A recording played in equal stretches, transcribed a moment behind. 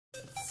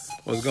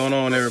What's going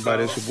on,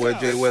 everybody? It's your boy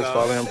Jay West,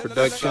 Follow Him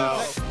Production.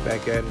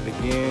 Back at it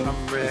again.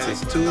 This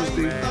is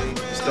Tuesday.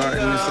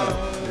 Starting this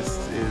up. This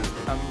is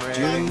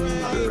June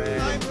the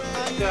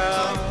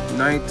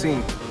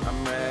 19th. I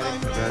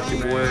got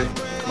your boy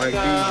Mike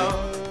Beasley.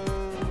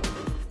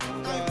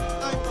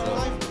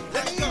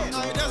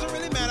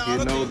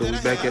 Getting older, we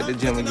back at the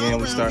gym again.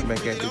 We start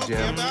back at the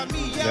gym.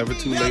 Never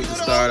too late to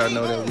start. I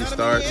know that we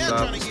start,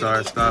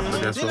 stop,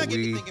 but that's what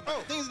we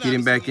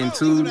getting back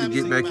into to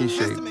get back in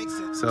shape.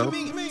 So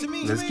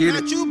let's get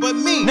it. Not you, but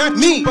me. Not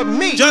me, but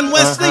me. John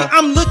Wesley,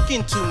 I'm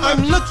looking to my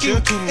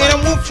future, and I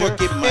won't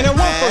forget my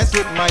past.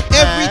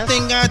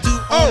 Everything I do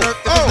on earth,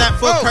 if it's not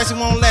for Christ, it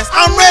won't last.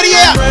 I'm ready,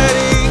 yeah.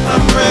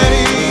 I'm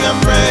ready, I'm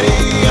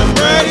ready, I'm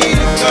ready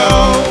to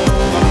go.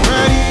 I'm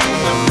ready,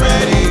 I'm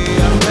ready,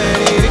 I'm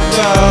ready to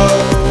go.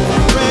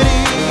 I'm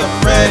ready, I'm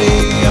ready,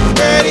 I'm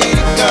ready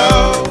to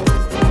go.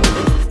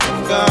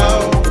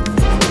 Go.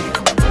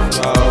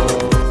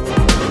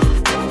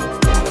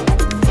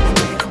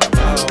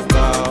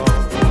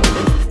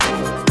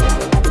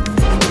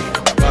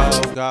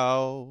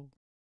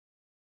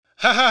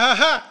 Ha ha ha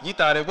ha, you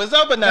thought it was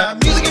over now.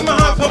 Music in my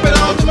heart, pumping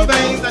all through my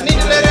veins. I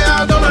need to let it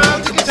out, don't know how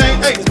to contain.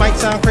 Hey, this might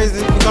sound crazy,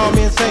 you call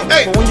me insane.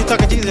 Hey, but when you're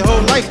talking Jesus, your whole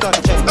life start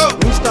to change.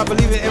 When you start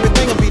believing,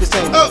 everything will be the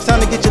same. It's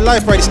time to get your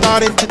life ready,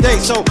 starting today.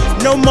 So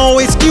no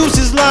more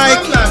excuses like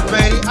I'm not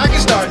ready, I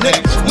can start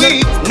next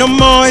week. No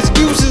more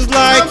excuses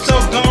like I'm so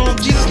gone,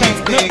 Jesus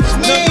can't fix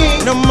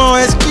me. No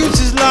more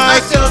excuses like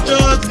I sell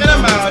drugs and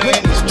I'm out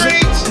in the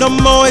streets. No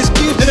more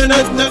excuses,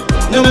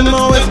 no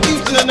more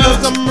excuses,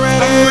 cause I'm ready.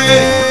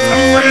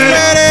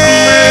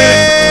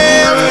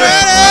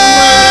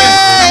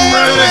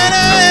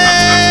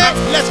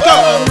 Let's go.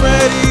 I'm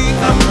ready,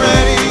 I'm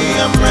ready,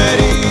 I'm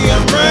ready,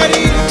 I'm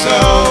ready to go.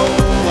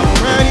 I'm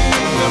ready,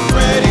 I'm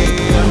ready,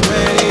 I'm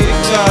ready to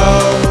go.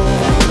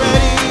 I'm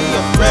ready,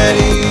 I'm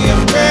ready,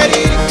 I'm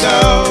ready to go.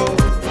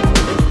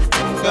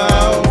 Go.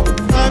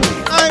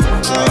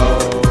 Go.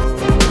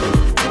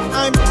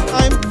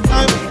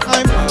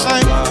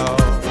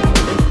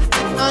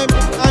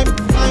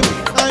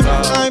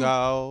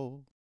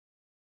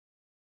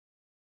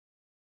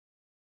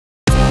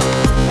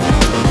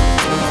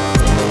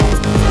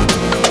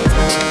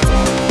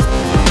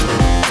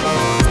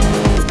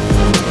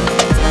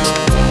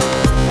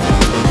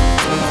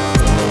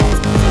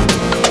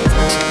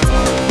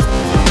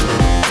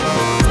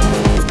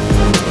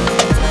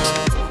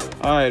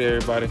 Alright,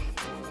 everybody.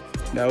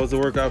 That was the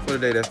workout for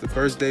today. That's the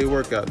first day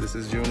workout. This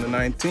is June the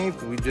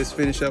 19th. We just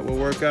finished up with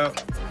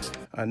workout.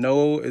 I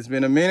know it's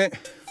been a minute.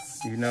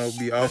 You know,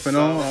 be off and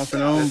on,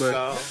 but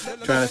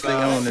trying to stay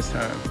on this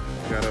time.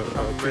 Got a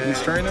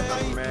fitness trainer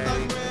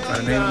by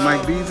the name of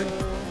Mike Beasley,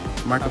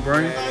 Michael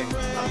Bryan.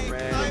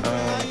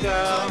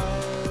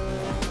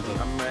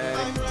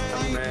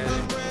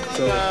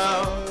 So,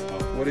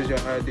 what is your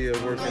idea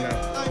of working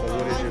out, or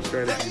what is your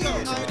strategy?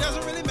 It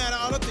doesn't really matter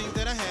all the things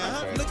that I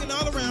have. Okay. Looking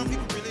all around,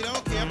 people really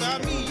don't care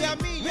about me. Yeah,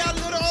 a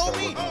little old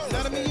me.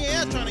 Instead of me,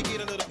 yeah, trying to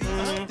get a little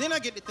bit. Then I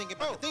get to thinking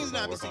about the things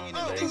that I be singing, the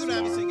things that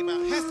I be singing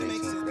about has to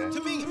make sense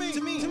to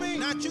me.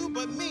 Not you,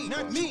 but me.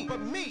 Not me, but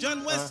me.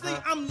 John Wesley,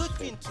 I'm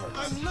looking to,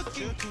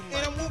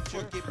 and I won't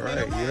forget. All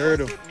right, you heard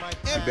him.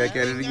 Be back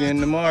at it again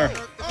tomorrow.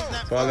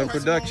 Follow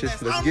Production.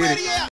 Let's get it.